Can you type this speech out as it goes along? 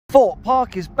Thorpe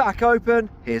Park is back open.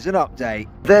 Here's an update.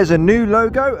 There's a new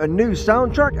logo, a new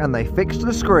soundtrack, and they fixed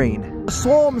the screen. The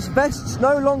Swarm's vests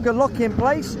no longer lock in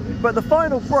place, but the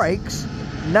final brakes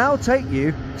now take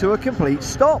you to a complete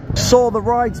stop. Saw the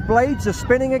ride's blades are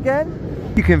spinning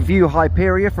again. You can view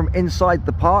Hyperia from inside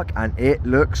the park and it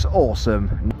looks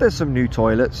awesome. There's some new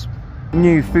toilets.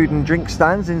 New food and drink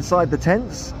stands inside the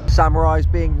tents. Samurai's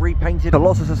being repainted.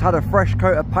 Colossus has had a fresh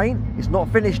coat of paint. It's not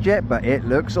finished yet, but it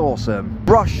looks awesome.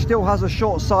 Rush still has a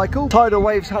short cycle. Tidal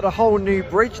Wave's had a whole new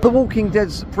bridge. The Walking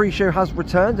Dead's pre-show has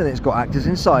returned and it's got actors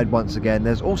inside once again.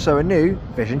 There's also a new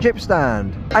fish and chip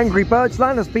stand. Angry Birds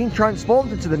Land has been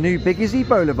transformed into the new Big Izzy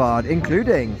Boulevard,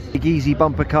 including Big Easy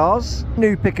bumper cars,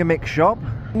 new pick-a-mix shop,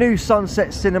 new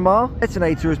Sunset Cinema.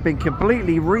 Detonator has been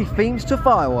completely rethemed to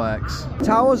fireworks.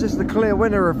 Towers is the clear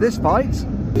winner of this fight.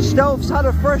 Stealth's had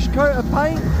a fresh coat of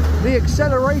paint. The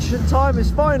acceleration time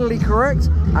is finally correct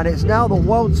and it's now the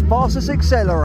world's fastest accelerator.